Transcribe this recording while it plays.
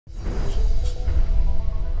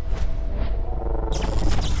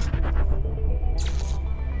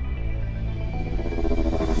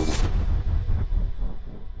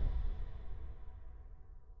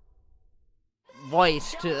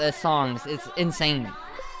voice to the songs. It's insane.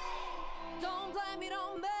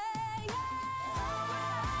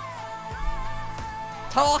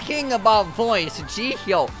 Talking about voice,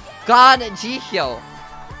 Jihyo. God, Jihyo.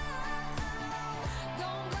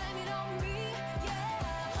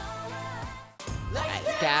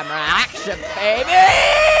 Nice camera action, baby!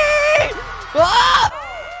 Ah!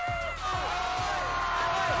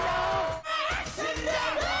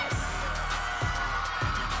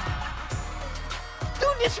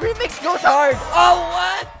 Dude, this remix goes hard. Oh,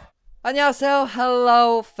 what? 안녕하세요.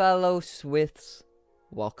 Hello, fellow Swiths.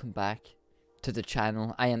 Welcome back to the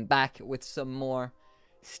channel. I am back with some more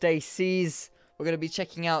Staysees. We're gonna be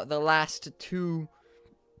checking out the last two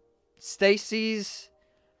Staysees.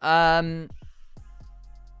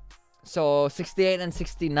 So 68 and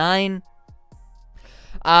 69.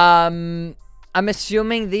 I'm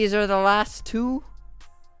assuming these are the last two,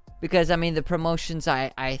 because I mean the promotions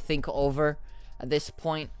I think over at this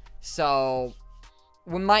point. So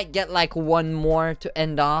we might get like one more to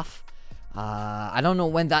end off. I don't know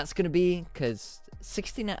when that's gonna be, because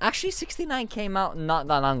 69 came out not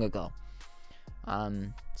that long ago.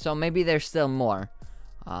 So maybe there's still more.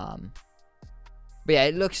 But yeah,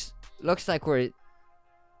 it looks like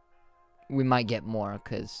we might get more,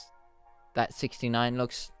 because that 69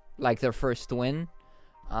 looks like their first win.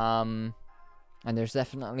 And there's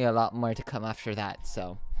definitely a lot more to come after that,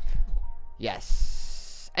 so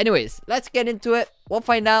yes. Anyways, let's get into it. We'll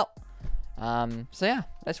find out. So yeah,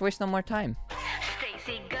 let's waste no more time.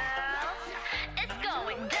 Stacy girls, it's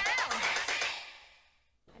going down.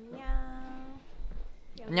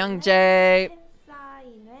 안녕, Jay.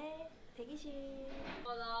 사인회 대기실.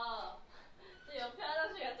 맞아. 저 옆에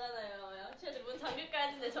화장실 갔잖아요. 쟤는 문 잠길까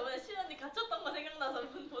했는데 저번에 시연이 갇혔던 거 생각나서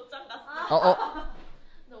문 못 잠갔어.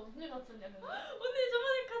 너 언제 갇혔냐 근데? 언니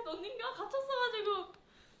저번에 언니가 갇혔어가지고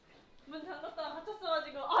문 잠갔다가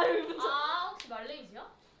갇혔어가지고 아유 문 혹시 말레이시아?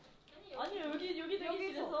 아니 여기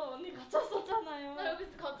대기실에서 언니 갇혔었잖아요. 나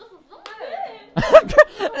여기서 갇혔었어? 네.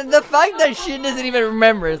 And the fact that she doesn't even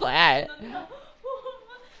remember is like, ah.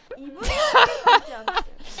 이분이 있지 않았어요?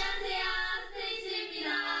 안녕하세요, 스테이시입니다.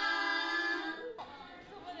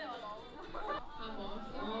 저번에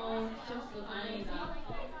셨어. 다행이다.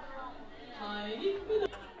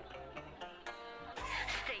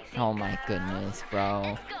 Oh my goodness,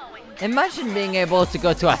 bro. Imagine being able to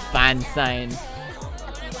go to a fan sign.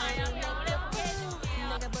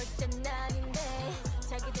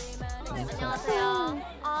 안녕하세요.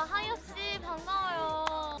 하이업 씨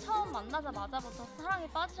반가워요. 처음 만나자마자부터 사랑에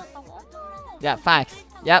빠지셨다고. Yeah, facts.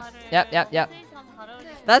 Yep.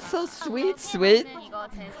 That's so sweet. 이거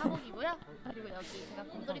제 사복이고요. 그리고 여기 제가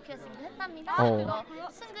곰돌이 피어싱도 했답니다.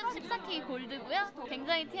 이거 순금 14K 골드고요.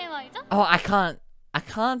 굉장히 TMI죠? Oh, I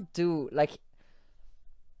can't do like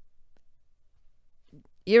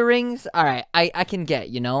earrings. All right, I can get,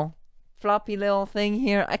 you know, floppy little thing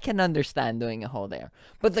here. I can understand doing a hole there,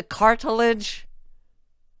 but the cartilage,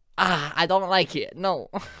 I don't like it. No,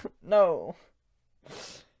 no.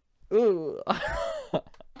 Ooh.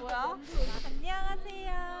 뭐야?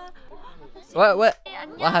 안녕하세요.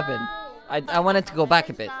 What happened? I wanted to go back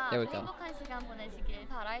a bit. There we go. 행복한 시간 보내시길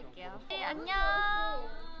바랄게요. 안녕.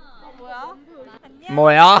 뭐야? 안녕.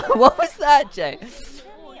 뭐야? What was that, Jay?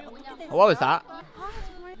 시간이 어떻게 됐어요? What was that?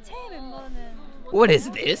 정말 최애 멤버는 What is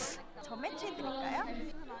this? 저 매치해드릴까요?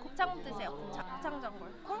 곱창 드세요. 곱창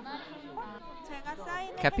전골. 콜? 제가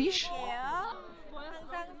사인을 Capiche? 해드릴게요.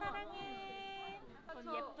 항상 사랑해.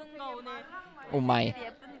 예쁜 거 오늘. Oh my.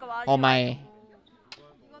 예쁜 거 많이. Oh my.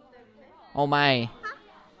 Oh my.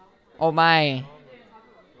 Oh my.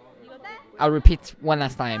 I'll repeat one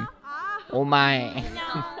last time. Oh my.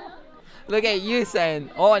 Look at you saying,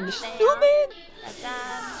 oh, and sumin.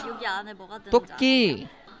 짜잔. 여기 안에 뭐가 들어있지?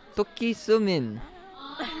 토끼 sumin.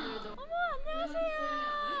 어머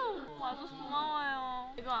안녕하세요. 와줘서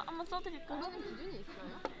고마워요. 이거 한번 써드릴까? 기준이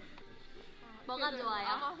있어요? 뭐가 좋아요?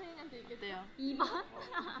 아마 선생님한테 얘기해요. 2번?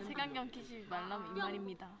 색안경 끼지 말라면 이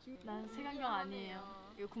말입니다. 난 색안경 아니에요.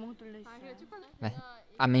 이거 구멍 뚫려 있어요.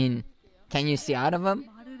 I mean, can you see out of them?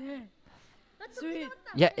 말을 해. Sweet.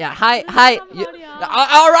 Yeah. Hi.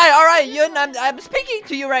 All right. Yoon, I'm speaking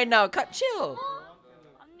to you right now. Chill.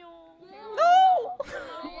 안녕. No.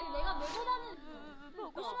 내가 메고 다니는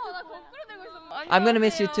보고 싶어. 나 거꾸로 들고 있었는데. I'm gonna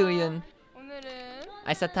miss you too, Yoon. 오늘은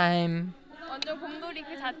Isa time. 완전 곰돌이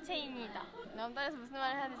그 자체입니다. 남달에서 무슨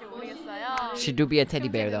말을 해야 될지 모르겠어요. She do be a teddy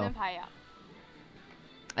bear though, 눈은 봐요.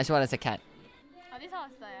 as well as a cat. 어디서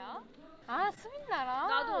왔어요? 아 스윗 나라.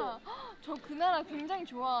 나도. 저 그 나라 굉장히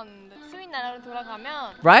좋아하는데. 스윗 나라로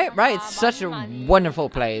돌아가면. Right. It's such a wonderful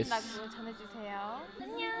place. 전해주세요.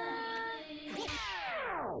 안녕.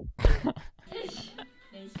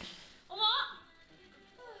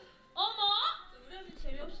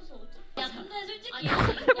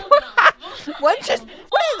 What did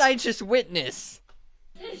I just witness?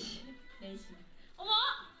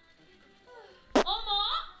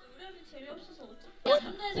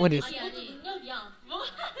 What is?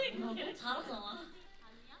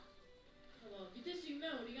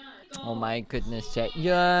 Oh my goodness,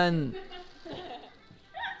 yoon.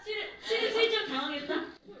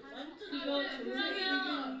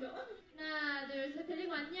 하나, 둘, 셋,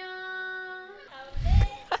 빌리고 안녕.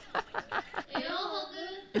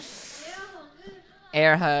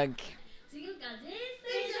 Air hug. 지금까지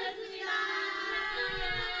스테이시였습니다.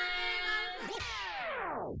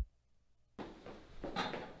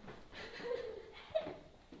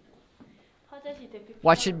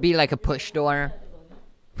 What should be like a push door?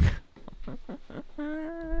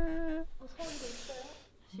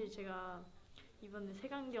 사실 제가 이번에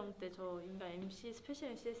세강경 때 저 인가 MC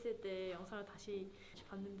스페셜 MC 했을 때 영상을 다시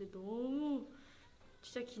봤는데 너무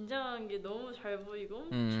진짜 긴장한 게 너무 잘 보이고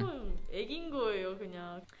엄청 애긴 거예요.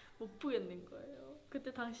 그냥 못 보겠는 거예요.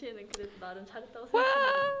 그때 당시에는 그래도 나름 잘했다고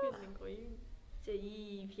생각했는데 못 보겠는 거예요. 이제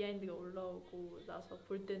이 비하인드가 올라오고 나서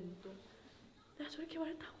볼 때는 또 내가 저렇게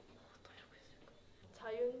말했다고 또 이러고 있을 거예요.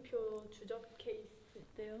 자윤표 주접 케이스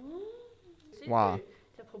때요. 와.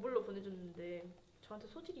 제가 버블로 보내줬는데 저한테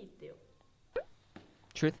소질이 있대요.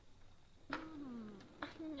 Truth?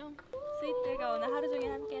 안녕. 스윗들과 오늘 하루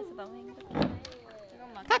종일 함께해서 너무 행복해.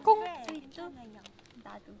 이건 까꿍. 스윗도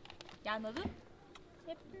나도. 야 너도?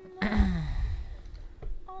 예쁜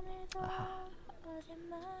오늘도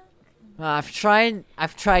어제만큼. I've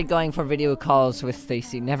tried going for video calls with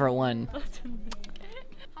Stacy, never won.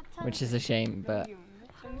 Which is a shame, but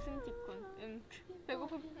응승티콘. 응.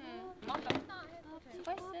 배고픔. 응. 맞아.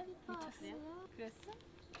 수고했어. 미쳤어. 그랬어?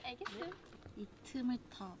 알겠어. 이 틈을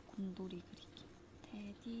타 곰돌이 그리기.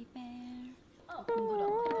 테디벨. 곰돌이 안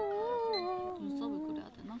같아. 눈썹을 그려야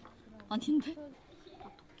되나? 아닌데?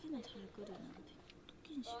 토끼는 잘 그리는데.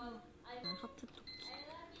 토끼는 쉬워. 하트 토끼.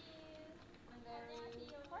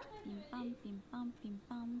 빔빰 빔빰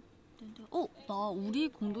빔빰. 나 우리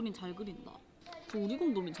곰돌이 잘 그린다. 저 우리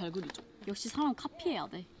곰돌이 잘 그리죠. 역시 사람 카피해야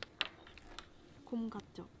돼. 곰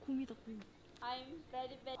같죠? 곰이다 곰. I'm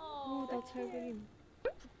very bad. 나 잘 그림.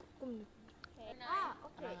 북극곰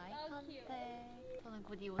오케이. 컨택. 저는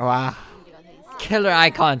곧 이 옷을 wow, 준비가 돼 있어요. killer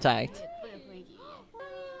eye contact. 예쁘게 보이기 위해.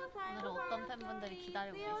 오늘은 어떤 팬분들이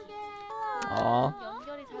기다리고 계실지. Aw.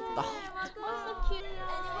 연결이 잘 됐어요.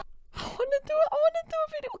 I wanna do a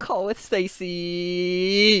video call with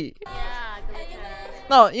Stacy. 야, 그렇죠.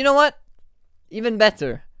 No, you know what? Even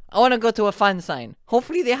better. I wanna go to a fan sign.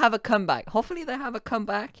 Hopefully they have a comeback.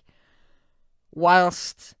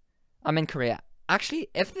 Whilst I'm in Korea. Actually,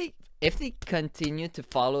 if they continue to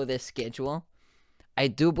follow this schedule, I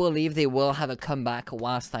do believe they will have a comeback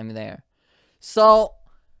whilst I'm there. So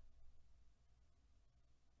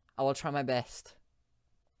I will try my best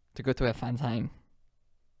to go to a fan sign.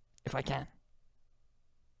 If I can.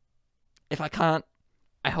 If I can't,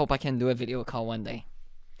 I hope I can do a video call one day.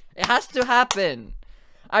 It has to happen.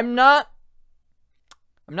 I'm not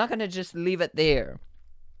gonna just leave it there.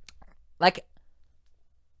 Like,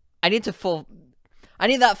 I need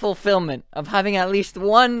that fulfillment of having at least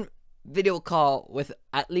one video call with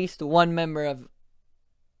at least one member of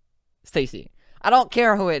Stacy. I don't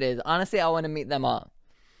care who it is. Honestly, I want to meet them all.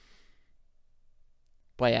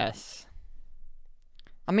 But yes.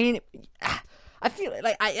 I mean, I feel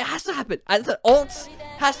like it has to happen. I said, Olts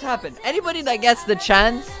has to happen. Anybody that gets the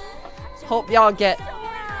chance, hope y'all get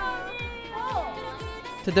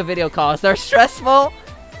to the video calls. They're stressful,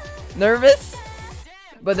 nervous,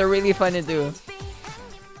 but they're really fun to do.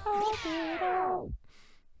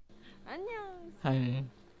 안녕. Hi.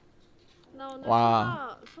 나 오늘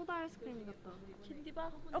와. 소다 아이스크림 같다.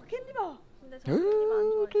 캔디바. 캔디바. 근데 저 캔디바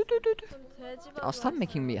안 좋아해. 전 돼지바. Oh, stop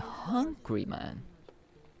making me hungry, man.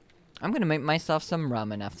 I'm gonna make myself some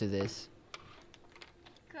ramen after this.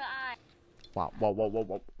 그 아이. Wow.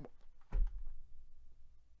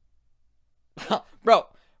 Bro,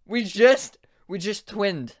 we just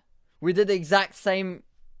twinned. We did the exact same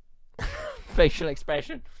facial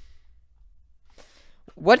expression.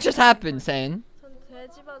 What just happened, Seun? 전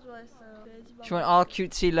돼지바 좋아했어요. 돼지바. She went all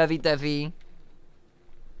cutesy, lovey-dovey.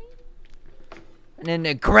 And then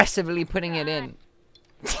aggressively putting it in.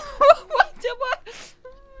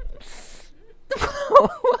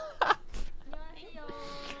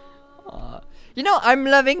 You know, I'm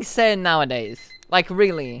loving Seun nowadays. Like,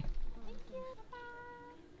 really.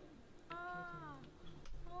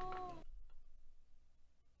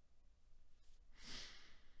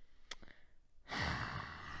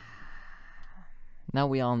 Now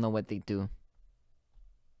we all know what they do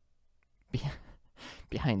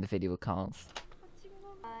behind the video calls.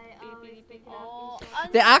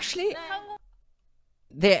 They actually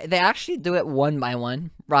they actually do it one by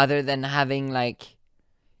one rather than having like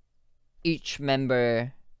each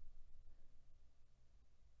member.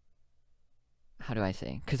 How do I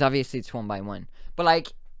say? Because obviously it's one by one. But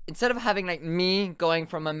like instead of having like me going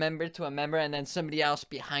from a member to a member and then somebody else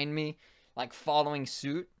behind me like following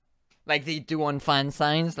suit, like they do on fan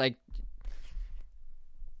signs, like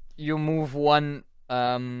you move one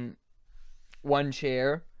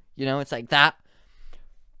chair, you know, it's like that.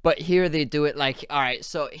 But here they do it like, alright,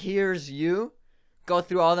 so here's you, go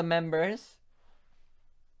through all the members,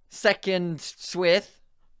 second swith,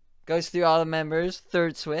 goes through all the members,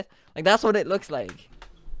 third swith, like that's what it looks like.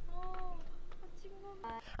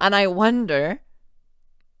 And I wonder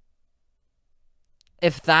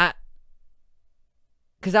if that,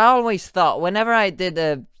 because I always thought whenever I did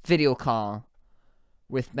a video call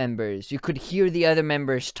with members, you could hear the other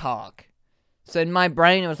members talk. So in my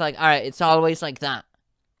brain, it was like, alright, it's always like that.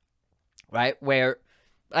 Right? Where,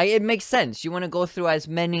 like, it makes sense. You want to go through as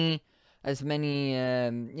many,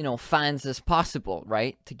 you know, fans as possible,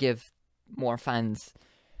 right? To give more fans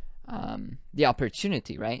the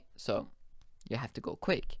opportunity, right? So you have to go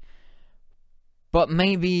quick. But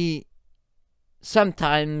maybe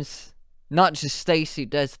sometimes not just Stacy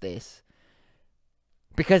does this.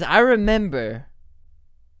 Because I remember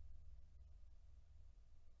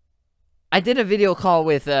I did a video call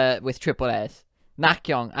with Triple S.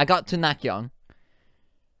 Nakyong. I got to Nakyong.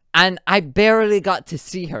 And I barely got to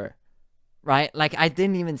see her. Right? Like, I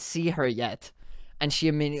didn't even see her yet. And she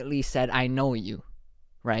immediately said, I know you.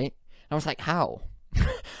 Right? And I was like, how?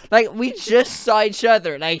 Like, we just saw each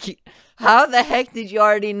other. Like, how the heck did you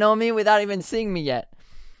already know me without even seeing me yet?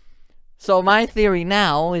 So my theory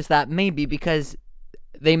now is that maybe because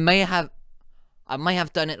I may have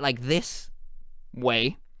done it like this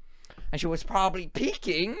way. And she was probably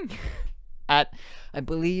peeking at, I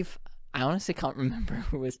believe, I honestly can't remember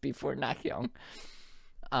who was before Nakyong.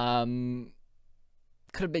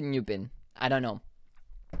 Could have been Yubin. I don't know.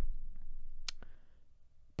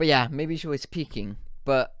 But yeah, maybe she was peeking.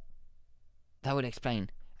 But that would explain.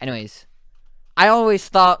 Anyways, I always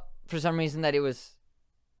thought for some reason that it was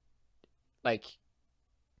like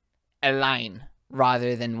a line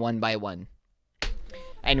rather than one by one.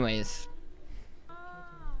 Anyways,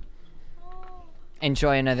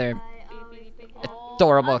 enjoy another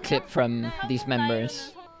adorable clip from these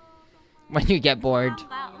members when you get bored.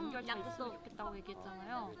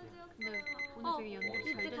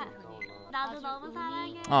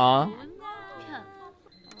 Aw.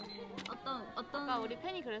 아까 우리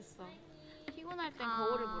팬이 그랬어. 피곤할 땐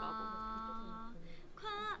거울을 보라고.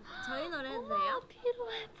 저희 노래 해도 돼요?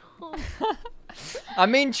 I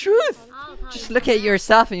mean, truth. Just look at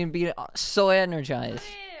yourself and you'll be so energized.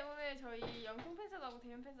 오늘 저희 영통 팬사도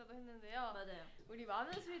대면 팬사도 했는데요. 맞아요. 우리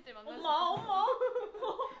많은 스윗들 만났어요. 엄마.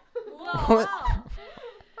 뭐야?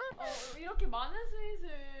 이렇게 많은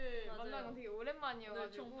스윗을 만나는 건 되게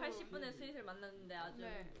오랜만이어가지고. 총 80분의 스윗을 만났는데 아주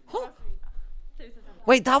좋았습니다.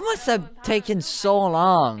 Wait, that must have taken so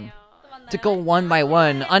long to go one by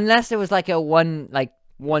one, unless it was like a 1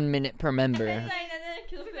 minute per member. 사인에는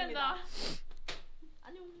계속됩니다.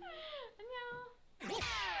 안녕.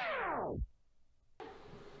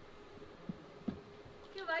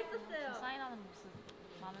 이거 맛있었어요. 사인하는 모습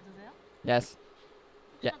마음에 드세요? Yes.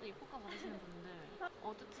 Yeah. 하나도 입고가 받으시는 분들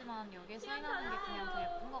어둡지만 여기에 사인하는 게 그냥 더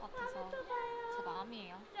예쁜 것 같아서 제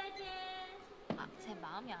마음이에요. 아, 제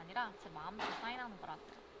마음이 아니라 제 마음대로 사인하는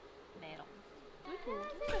거라고요. 네, 여러분.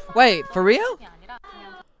 Wait, for real? 게 아니라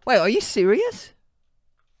그냥 Wait, are you serious?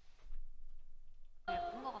 더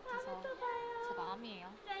예쁜 것 같아서 제 마음이에요.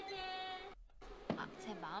 아,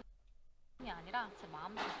 제 마음이 아니라 제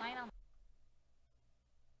마음대로 사인하는.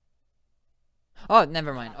 Oh,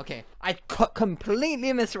 never mind. Okay, I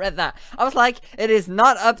completely misread that. I was like, it is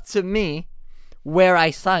not up to me where I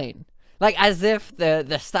sign. Like, as if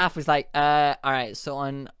the staff was like, alright, so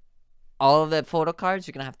on all of the photo cards,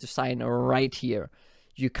 you're gonna have to sign right here.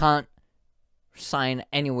 You can't sign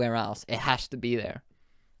anywhere else. It has to be there.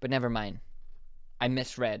 But never mind. I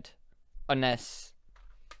misread. Unless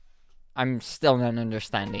I'm still not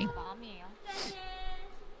understanding. 제 마음이에요.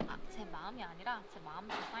 아, 제 마음이 아니라 제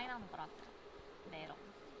마음대로 사인하는 거라고요. 네, 여러분.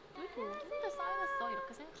 왜 이렇게 어두운데 사인했어?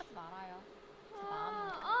 이렇게 생각하지 말아요. 제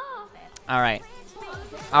마음입니다. 네. Alright.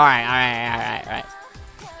 Alright.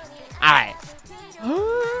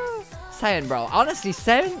 Seun, bro. Honestly,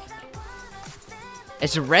 Seun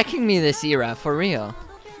is wrecking me this era, for real.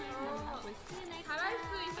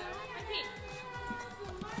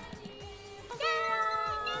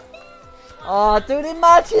 Oh, dude,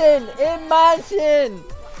 imagine!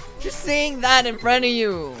 Just seeing that in front of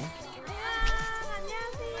you.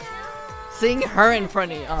 Seeing her in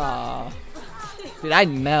front of you. Aw. Dude, I'd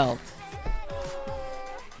melt.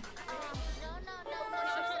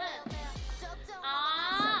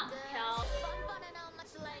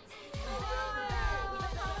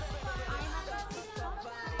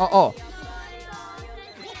 Oh.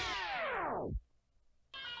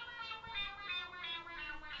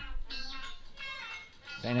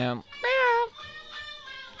 I know.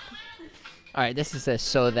 Alright, this is a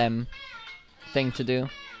show them thing to do.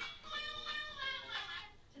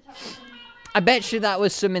 I bet you that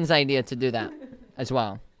was Sumin's idea to do that as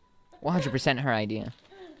well. 100% her idea.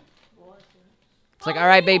 It's like,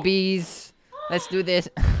 alright, babies, let's do this.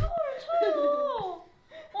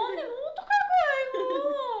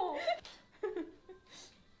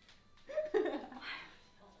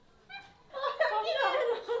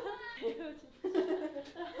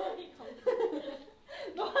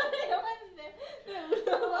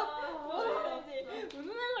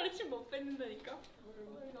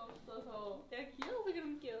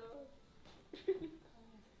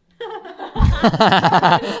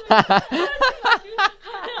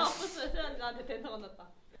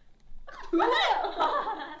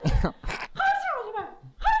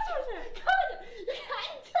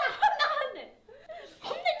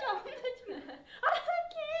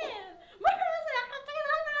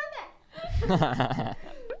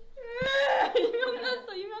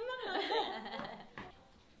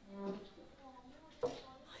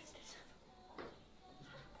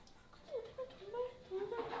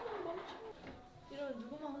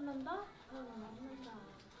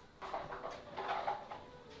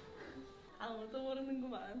 아무도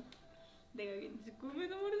모르는구만. 내가 여기 있는지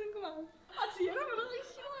꿈에도 모르는구만. 아, 진짜 여러분 너무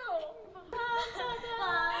싫어요.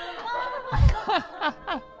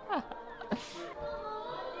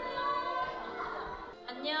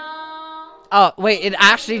 안녕. Oh, wait, it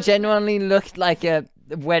actually genuinely looked like a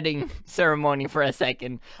wedding ceremony for a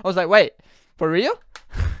second. I was like, wait, for real?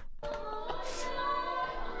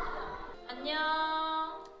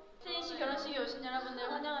 안녕. 스테이씨 결혼식에 오신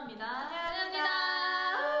여러분들 환영합니다. 환영합니다.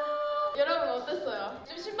 여러분 어땠어요?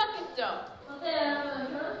 좀 신박했죠? 어때요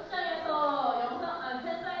여러분? 결혼식장에서 영상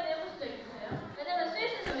팬사인 해보신 적 있으세요? 왜냐면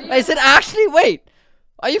스테이씨는 I said, actually, wait,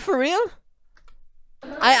 are you for real?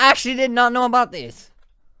 I actually did not know about this.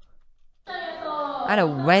 At a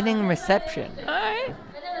wedding reception. Alright.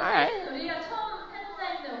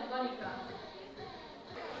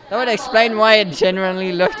 That would explain why it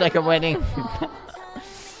genuinely looked like a wedding.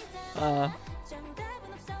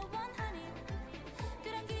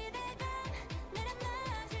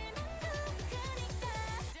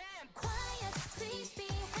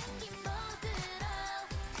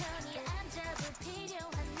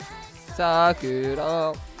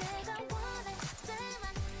 Sakura.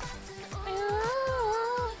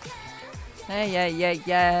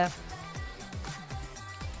 Yeah.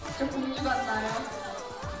 저 공주 같나요?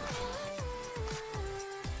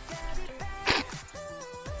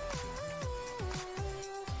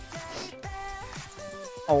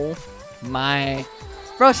 Oh my.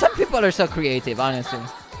 Bro, some people are so creative, honestly.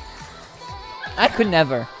 I could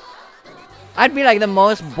never. I'd be like the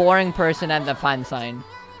most boring person at the fan sign.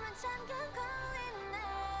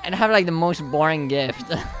 And have like the most boring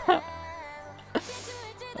gift.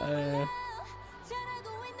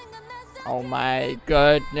 Oh my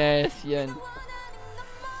goodness, Yoon.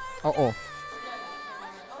 Oh.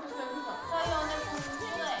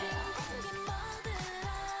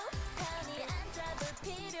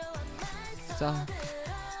 So.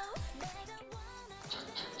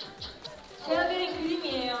 제가 그린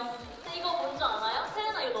그림이에요. 이거 뭔지 알아요?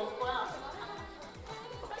 세연아 이거 너 거야.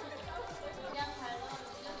 그냥 닮아서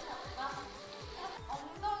이렇게 할까?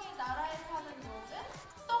 엉덩이 나라에 사는 요는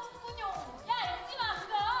똥분용. 야 읽지 마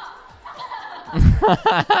그거.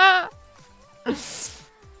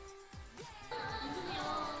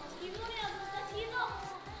 기분이야 진짜 기분.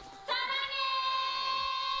 사랑해.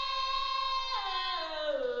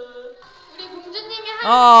 우리 공주님이 한.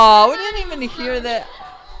 Oh, we didn't even hear that.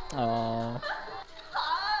 Oh.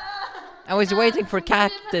 I was waiting for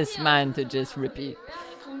Cactus Man to just repeat.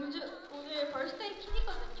 공주 오늘 벌스데이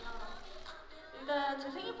킨이거든요. 일단 제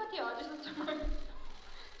생일 파티에 와주셔서 정말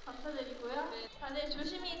감사드리고요. 다들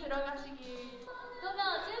조심히 들어가시길.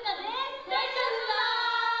 그러면 지금까지 스테이씨였습니다.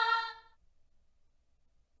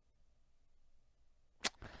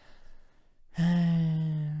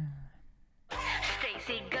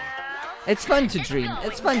 It's fun to dream.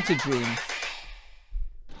 It's fun to dream.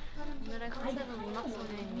 오늘의 컨셉은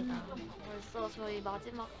문학소녀입니다. 벌써 저희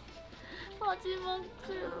마지막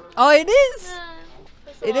주. Oh, it is.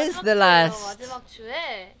 그래서 It is 마지막 the 주예요. last. 마지막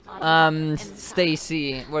주에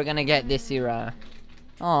Staysee. We're gonna get this era.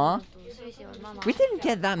 Aw. 또 스테이시 얼마나? We didn't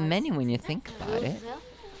get that many when you think about it.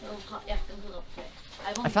 약간 그거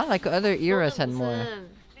같아. I felt like other eras had more. 무슨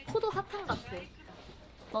포도 사탕 같아.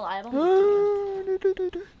 넌 알바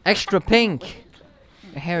Extra pink.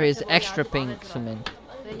 Your hair is extra pink, sumin.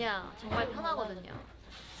 왜냐 정말 편하거든요.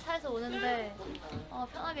 차에서 오는데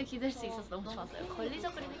편하게 기댈 수 있어서 너무 좋았어요.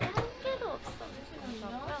 걸리적거리는 게 한 개도 없어.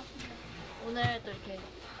 좋았고요. 오늘 또 이렇게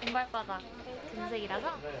금발바닥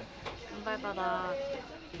금색이라서 금발바닥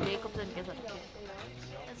메이크업쌤께서 이렇게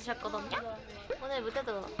해주셨거든요. 오늘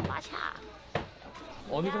무대도 마샤.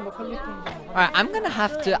 Alright, I'm gonna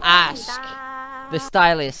have to ask the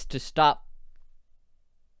stylist to stop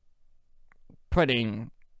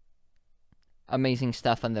putting amazing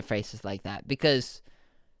stuff on their faces like that because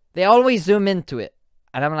they always zoom into it.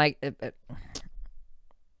 And I'm like, the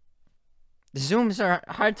zooms are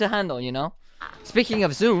hard to handle, you know? Speaking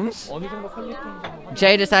of zooms,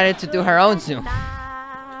 Jay decided to do her own zoom.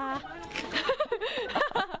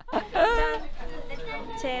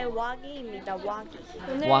 제 와기입니다. 와기.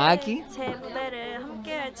 오늘 와기? 제 무대를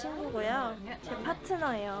함께할 친구고요. 제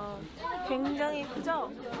파트너예요. 굉장히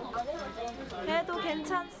크죠? 그래도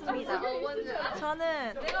괜찮습니다.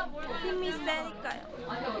 저는 힘이 세니까요.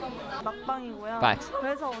 막방이고요. Facts.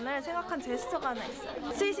 그래서 오늘 생각한 제스처가 하나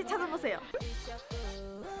있어요. 스테이씨 찾아보세요.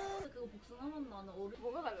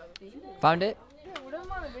 뭐가 달라졌지? Found it?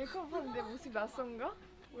 오랜만에 메이크업 하는데 모습이 낯선가?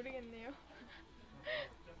 모르겠네요.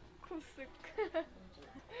 코스크.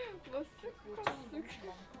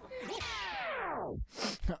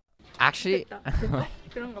 Actually,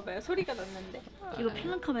 그런가 봐요. 소리가 났는데. 이거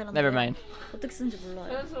필름 카메라인데 never mind. 어떻게 쓰는지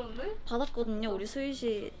몰라요. 자연스러운데? 받았거든요. 우리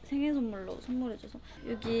수희씨 생일 선물로 선물해줘서.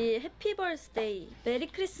 여기 해피 버스데이, 메리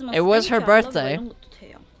크리스마스, It was her 땡큐, I love you birthday. 이런 것도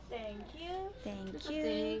돼요.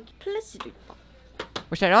 땡큐. 플래시도 있다.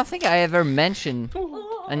 Which I don't think I ever mentioned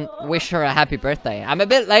and wish her a happy birthday. I'm a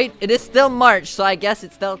bit late. It is still March, so I guess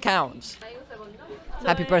it still counts.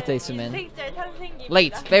 Happy birthday, Sumin. 인생짤 탄생기입니다.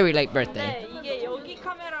 Late, very late birthday. 네, 이게 여기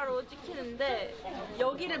카메라로 찍히는데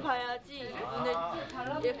여기를 봐야지 오늘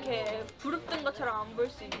이렇게 부릅뜬 것처럼 안 볼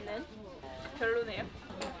수 있는 별로네요.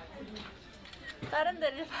 다른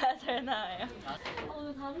데를 봐야 잘 나와요.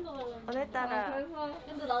 오늘 다른 거 말하는 오늘따라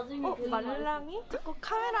근데 나중에 말랑이? 자꾸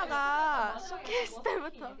카메라가 쇼케이스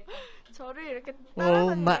때부터 저를 이렇게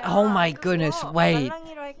Oh my, 따라다니네요. oh my goodness, wait.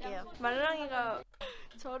 말랑이로 할게요. 말랑이가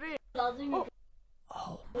저를 나중에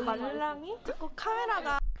말랑이? 자꾸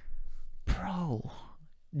카메라가 Bro,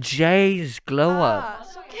 Jay's glow up.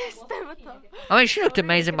 쇼케이스 때부터 I mean, she looked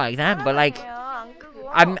amazing back then, but like, 안 끄고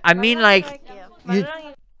I mean, like, 할게요. you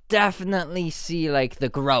말랑이 definitely see like the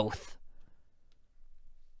growth.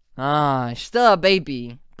 She's still a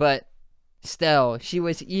baby, but still, she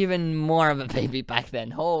was even more of a baby back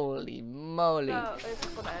then. Holy moly. 왜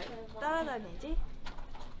자꾸 날 따라다니지?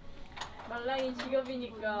 말랑이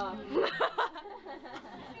직업이니까.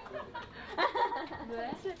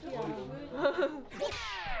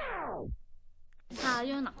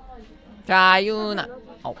 자윤아. Jayuna.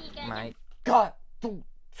 Oh my god.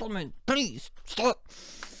 Someone, please stop.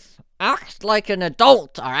 Act like an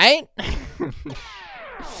adult, alright?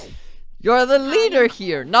 You're the leader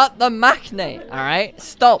here, not the maknae, alright?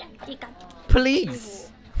 Stop.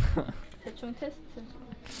 Please. 대충 테스트.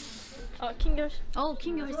 킹결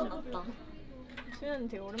킹이 훨씬 낫다. 수면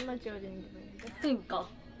되게 오랜만에 찍어지는 기분인데. 그니까.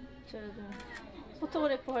 제가 좀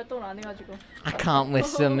포토그래퍼 활동을 안 해가지고. I can't with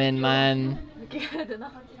sumin, man. 이렇게 해야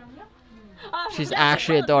되나? She's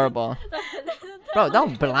actually adorable. Bro,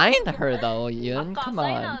 don't blind her though, Yoon. 아까 Come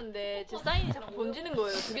on. 사인하는데 제 사인이 자꾸 번지는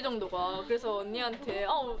거예요. 2개 정도가. 그래서 언니한테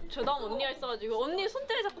저 다음 언니가 있어가지고 언니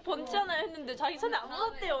손때문에 자꾸 번지잖아요 했는데 자기 손에 안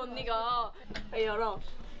묻었대요 언니가. 열어.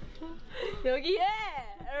 여기에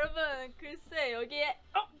여러분 글쎄 여기에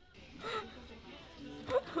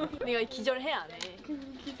내가 기절해 안 해.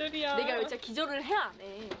 기절이야. 내가 진짜 기절을 해 안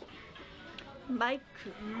해.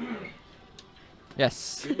 마이크.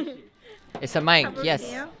 Yes. It's a mic, yes.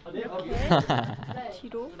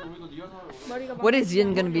 뒤로. 머리가 What is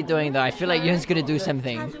Yoon gonna be doing though? I feel like Yoon's gonna do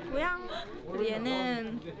something. 사주고요. 그리고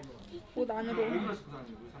얘는 옷 안으로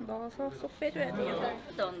넣어서 쏙 빼줘야 돼요.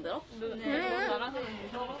 만들어?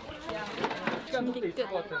 준비 끝.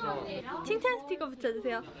 칭찬 스티커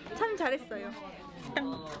붙여주세요. 참 잘했어요.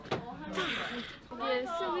 이게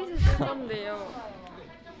스윗을 쓸 건데요.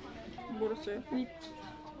 뭐랬어요?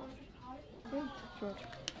 좋아.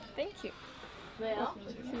 땡큐. 왜요?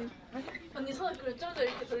 언니 손을 그래 좀 더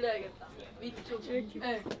이렇게 돌려야겠다. 위쪽. 이렇게.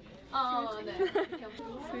 네. 네.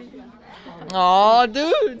 Aw,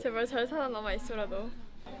 dude. 제발 잘 살아남아 있으라도.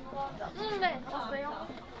 네 왔어요.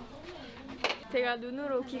 제가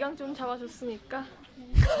눈으로 기강 좀 잡아줬으니까.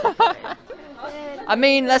 I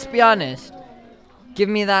mean, let's be honest. Give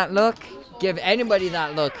me that look. Give anybody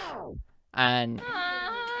that look. And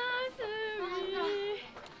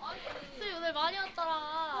수희 오늘 많이 왔더라.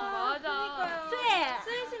 맞아.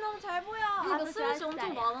 스윗이 너무 잘 보여. 그러니까 스윗이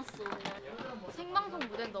엄청 많았어. 생방송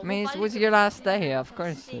무대는 너무 I mean, it 빨리 was your last day. Of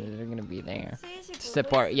course, they're gonna be there to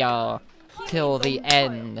support y'all till the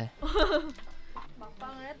end.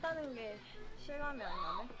 막방을 했다는 게 실감이 안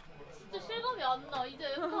나네. 진짜 실감이 안 나. 이제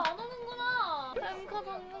엠카 안 오는구나. 엠카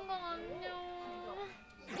잡는 건 안녕.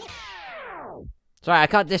 Sorry, I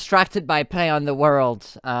got distracted by Play on the World,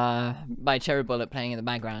 by Cherry Bullet playing in the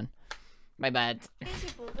background. My bad.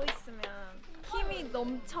 스윗이 보고 있으면 힘이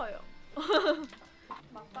넘쳐요.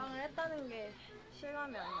 막방을 했다는 게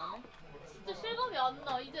실감이 안 나네. 진짜 실감이 안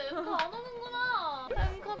나. 이제 엠카 안 오는구나.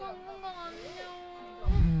 엠카 잡는 건 안녕.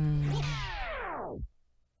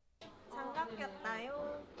 장갑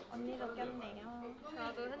꼈나요? 언니도 꼈네요.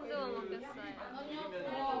 저도 핸드만 꼈어요.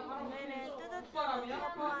 오늘은 뜨뜻뜨뜻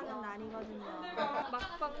커버하는 날이거든요.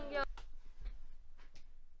 막방겨.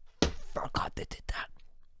 Forgot they did that.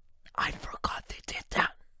 I forgot they did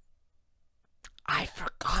that. I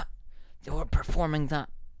forgot they were performing that.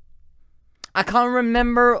 I can't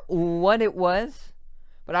remember what it was,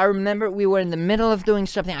 but I remember we were in the middle of doing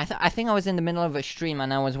something. I think I was in the middle of a stream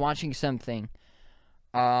and I was watching something.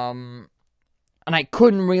 And I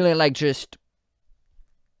couldn't really like just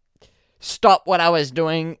stop what I was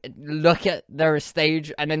doing, look at their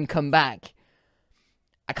stage, and then come back.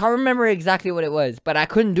 I can't remember exactly what it was, but I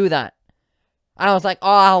couldn't do that. And I was like, oh,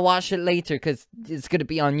 I'll watch it later because it's gonna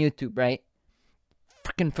be on YouTube, right?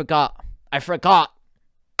 Freaking forgot. I forgot.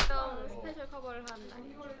 스페셜 커버를 한 날.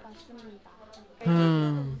 맞습니다.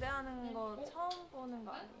 무대하는 거 처음 보는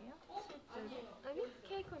거 아니에요? 아니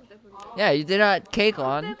케이크인 때 보는. Yeah, you did a cake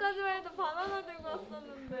on. 그때까지만 해도 바나나 들고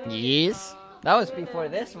왔었는데. Yes. That was before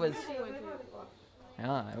this was.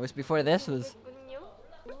 Yeah, it was before this was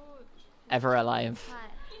ever alive.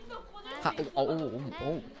 Hi.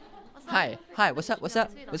 Oh. Hi. What's up? What's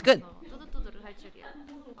good? 뚜두뚜두를 할 줄이야.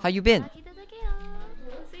 How you been? 기대되게요.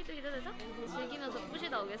 스위도 기대되죠? 즐기면서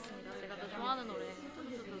푸시다 오겠습니다. 제가 더 좋아하는 노래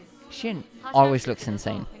뚜두뚜두. Shin always looks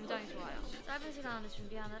insane. 굉장히 좋아요. 짧은 시간 안에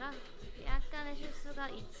준비하느라 약간의 실수가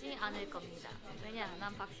있지 않을 겁니다. 왜냐,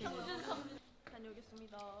 난 박신이.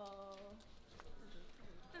 다녀오겠습니다.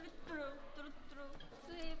 뚜루뚜루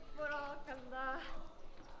스윗 보러 간다.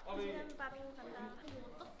 시는 바로 간다.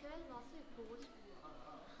 어떡해? 나 스윗 보고 싶어.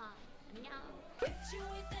 안녕.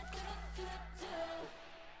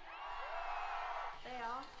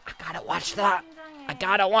 어때요? I gotta watch that. I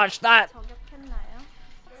gotta watch that. 저격했나요?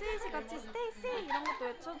 스윗이 같이 스테이씨 이런 것도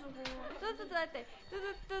외쳐주고 뚜두뚜두 할 때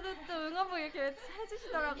뚜두뚜두뚜 응원봉 이렇게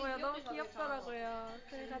해주시더라고요. 너무 귀엽더라고요.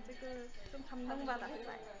 그래가지고 좀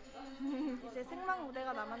감동받았어요. 이제 생방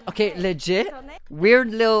무대가 남았는데 Okay, legit. 전에 Weird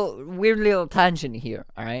little tangent here.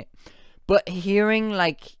 All right, but hearing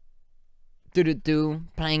like do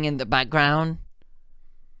playing in the background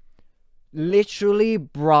literally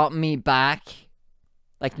brought me back.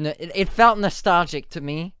 Like it felt nostalgic to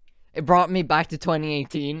me. It brought me back to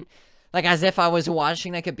 2018. Like as if I was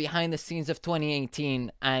watching like a behind the scenes of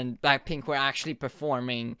 2018 and Blackpink were actually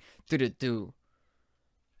performing do.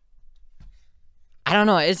 I don't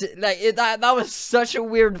know. Is it like that was such a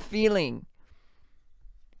weird feeling.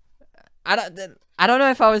 I don't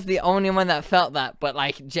know if I was the only one that felt that, but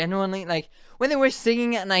like genuinely, like when they were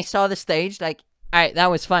singing it and I saw the stage, like alright,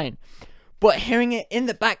 that was fine. But hearing it in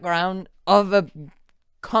the background of a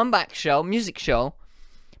comeback show, music show,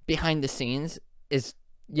 behind the scenes is,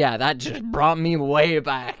 yeah, that just brought me way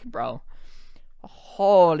back, bro.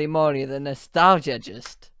 Holy moly, the nostalgia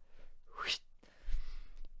just,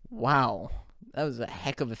 wow, that was a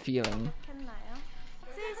heck of a feeling. 했나요?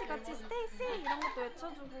 스윗이 같이 스테이씨 이런 것도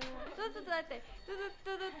외쳐주고 뚜두뚜두 할 때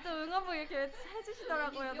뚜두뚜두뚜 응원봉 이렇게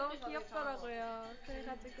해주시더라고요. 너무 귀엽더라고요.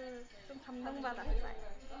 그래가지고 좀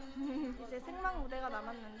감동받았어요. 이제 생방 무대가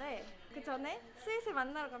남았는데 그 전에 스윗을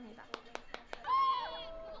만나러 갑니다.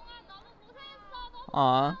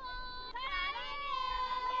 Aw.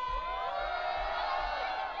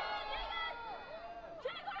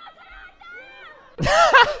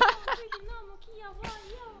 너무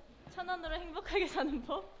귀여워요. 1,000원으로 행복하게 사는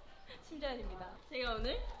법 심자연입니다. 제가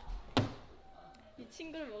오늘 이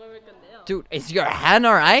친구를 먹어볼 건데요. Dude, is your hand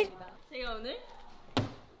alright? 제가 오늘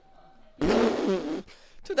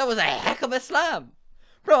Dude, that was a heck of a slam.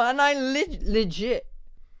 Bro, and I legit.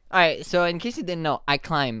 Alright, so in case you didn't know, I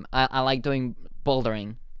climb. I like doing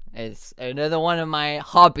bouldering. It's another one of my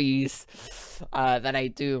hobbies that I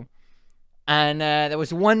do. And there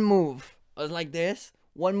was one move. I was like this.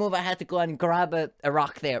 One move, I had to go and grab a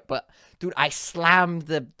rock there. But, dude, I slammed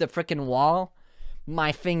the freaking wall.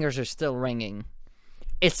 My fingers are still ringing.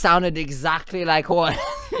 It sounded exactly like what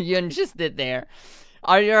Yoon just did there.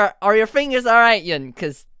 Are your fingers alright, Yoon?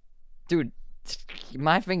 Cause, dude,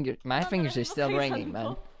 my fingers are still ringing,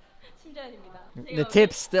 man. The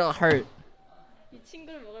tips still hurt. 이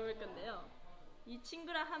친구를 먹어볼 건데요. 이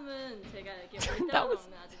친구라 함은 제가 이렇게 That was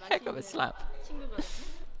heck of a slap. 친구거든요.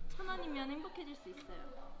 1,000원이면 행복해질 수 있어요.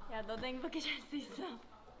 야, 너도 행복해질 수 있어.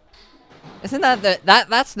 Isn't that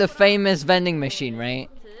that's the famous vending machine, right?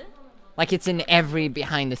 Like it's in every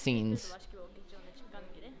behind the scenes.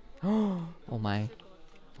 Oh my.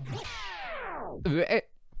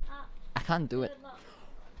 I can't do it.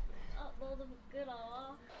 너도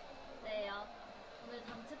부끄러워. 네요. 오늘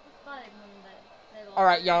단체 폭발 있는데 내가.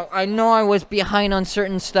 Alright, y'all. I know I was behind on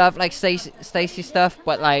certain stuff, like Stacy stuff,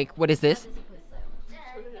 but like, what is this?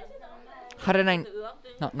 How did I?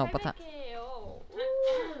 No, but that.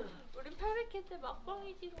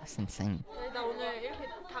 That's insane. 나 오늘 이렇게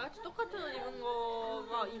다 같이 똑같은 옷 입은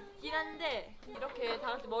거가 있긴 한데 이렇게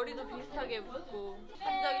다 같이 머리도 비슷하게 묶고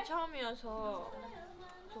한 적이 처음이어서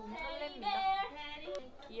조금 설렙니다.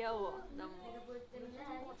 귀여워 너무.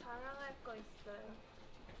 자랑할 거 있어요.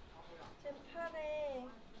 제 팔에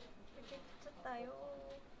이렇게 붙였다요.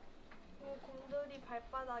 곰돌이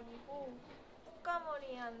발바닥이고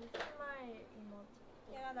꽃가머리한 스마일 이모지.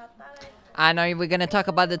 얘가 나 따라했어. I know we're gonna talk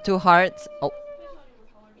about the two hearts. Oh.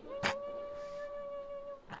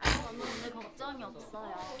 저는 오늘 걱정이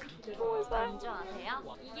없어요. 뭔지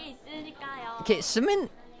아세요? 이게 있으니까요. Okay, sumin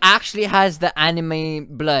actually has the anime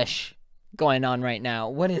blush going on right now.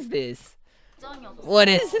 What is this? 걱정이 없어요. What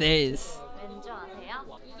is this? 왠지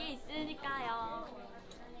아세요? 이게 있으니까요.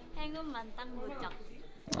 행운 만땅부적.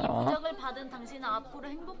 이 어? 부적을 받은 당신은 앞으로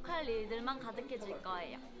행복할 일들만 가득해질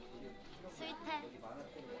거예요. 스윗해.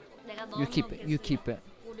 내가 너무 You keep it.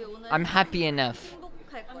 우리 오늘 I'm happy enough.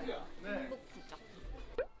 행복할 거예요. 행복 부적.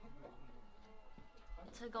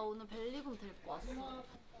 제가 오늘 벨리곰 데리고 왔어.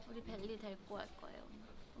 우리 벨리 데리고 갈 거예요.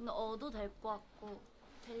 오늘 어도 데리고 왔고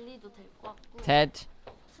벨리도 데리고 왔고 Ted.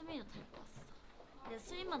 수민이도 데리고 왔어. 이제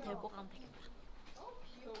수민만 데리고 가면 되겠다.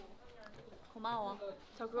 고마워.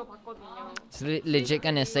 저 그거 봤거든요. It's legit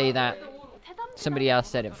gonna say that. Somebody else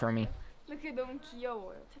said it for me. 근데 그게 너무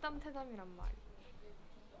귀여워요. 태담태담이란 말이.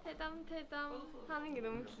 태담태담 하는 게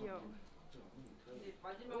너무 귀여워.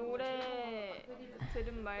 올해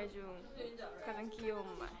들은 말 중 가장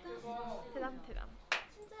귀여운 말. 태담태담.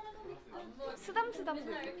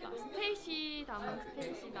 스담스담도 있겠다. 스테이시 담,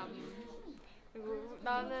 스테이시 담. 그리고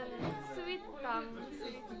나는 스윗담,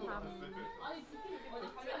 스윗담.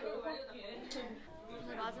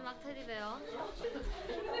 오늘 마지막 테디베어.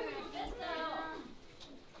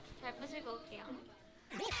 잘 푸시고 올게요.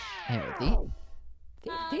 Hey,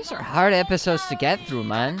 these are hard episodes to get through,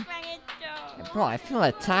 man. Bro, I feel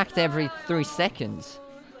attacked every 3 seconds.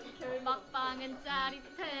 막방은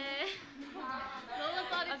짜릿해. 너무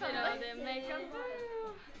짜릿한데?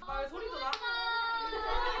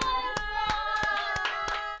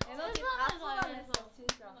 에너지 다 쏟아냈어,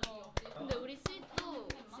 진짜. 근데 우리 스윗도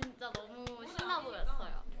진짜 너무 신나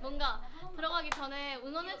보였어요. 뭔가 들어가기 전에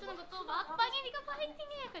응원해주는 것도 막방이니까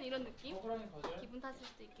파이팅해! 약간 이런 느낌? 기분 탓일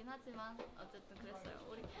수도 있긴 하지만 어쨌든 그랬어요.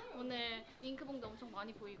 우리 오늘 윙크봉도 엄청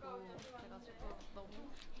많이 보이고 그래가지고 너무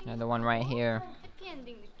Yeah, the one right here.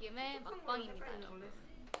 해피엔딩 느낌의 막방입니다.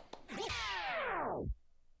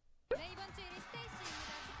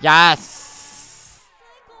 Yes.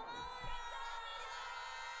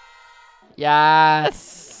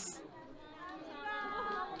 Yes.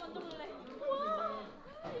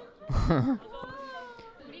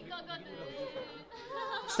 우리 거거든.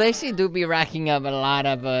 Stacy do be racking up a lot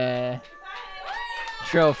of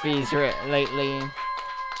trophies lately.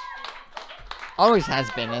 Always has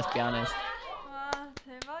been, let's be honest. 와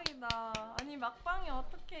대박이다. 아니 막방이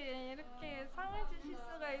어떻게 이렇게 상을 주실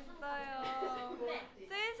수가 있어요.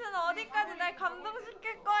 스윗은 어디까지 날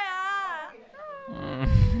감동시킬 거야.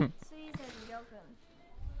 스윗의 위력은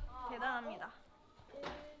대단합니다.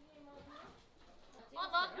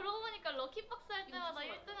 나 그러고 보니까 럭키박스 할 때마다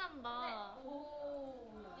 1등 한다.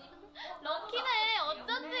 럭키네.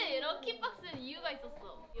 어쩐지 럭키박스는 이유가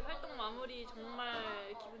있었어. 이 활동 마무리 정말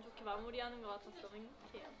기분 좋게 마무리하는 것 같아서 너무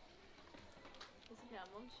행복해요. 계속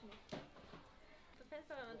안 멈추네. 또 팬스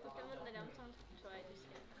가면 또 팬분들이 엄청 좋아해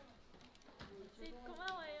주시겠다.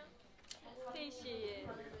 고마워요. 스테이시의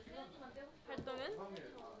활동은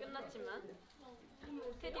끝났지만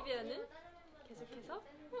테디베어는 계속해서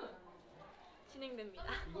진행됩니다.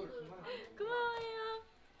 고마워요.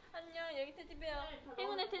 안녕. 여기 테디베어.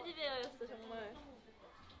 행운의 테디베어였어 정말.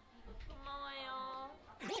 고마워요.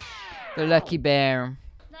 The lucky bear.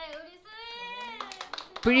 네, 우리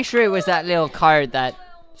스윗. Pretty sure it was that little card that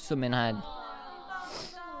Sumin had.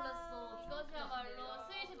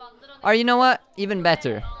 Or you know what? Even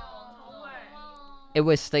better. It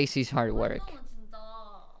was Stacy's hard work.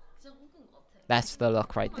 That's the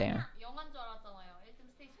luck right there. 영화인 줄 알았잖아요. 1등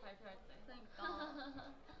스테이시 발표할 때.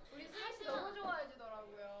 우리 스윗이 너무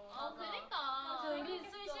좋아해지더라고요. 아, 그니까. 우리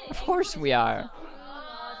스윗이 Of course we are.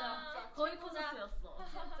 맞아. 거의 콘서트였어.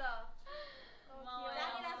 진짜. 고마워요.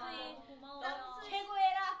 고마워요.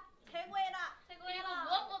 최고해라. 최고해라. 그리고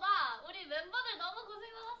무엇보다 우리 멤버들 너무 고생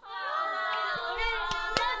많았어요. 우리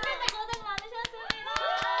팬들 고생 많으셨습니다.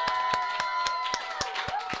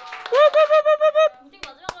 우리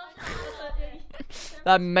마지막으로 합시다.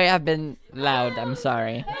 That may have been loud. I'm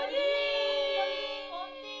sorry.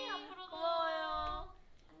 언니 앞으로 고마워요.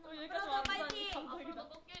 여기까지 왔다니. 앞으로도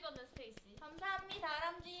꼭 읽어는 스테이시. 감사합니다,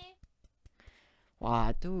 아람쥐.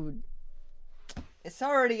 Wow, dude. It's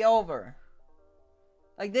already over.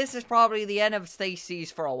 Like, this is probably the end of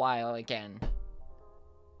Stacy's for a while again.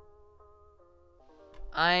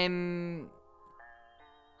 I'm...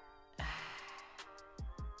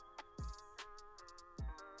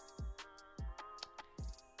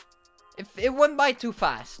 If it went by too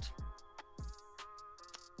fast.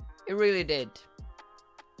 It really did.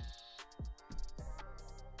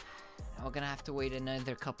 We're gonna have to wait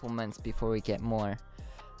another couple months before we get more.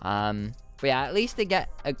 But yeah, at least they get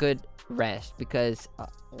a good rest because,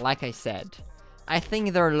 like I said, I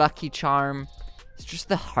think their lucky charm is just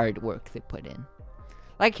the hard work they put in.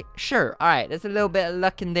 Like, sure, alright, there's a little bit of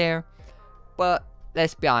luck in there, but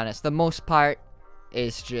let's be honest, the most part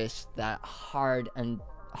is just that hard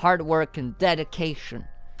work and dedication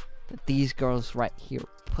that these girls right here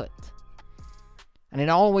put. And it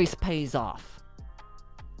always pays off.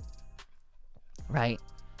 Right?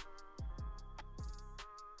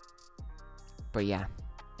 But yeah.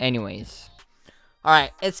 Anyways.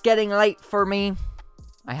 Alright, it's getting late for me.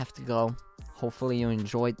 I have to go. Hopefully you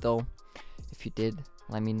enjoyed though. If you did,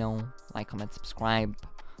 let me know. Like, comment, subscribe.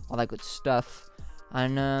 All that good stuff.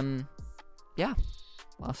 And yeah.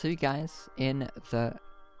 I'll see you guys in the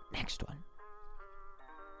next one.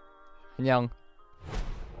 안녕.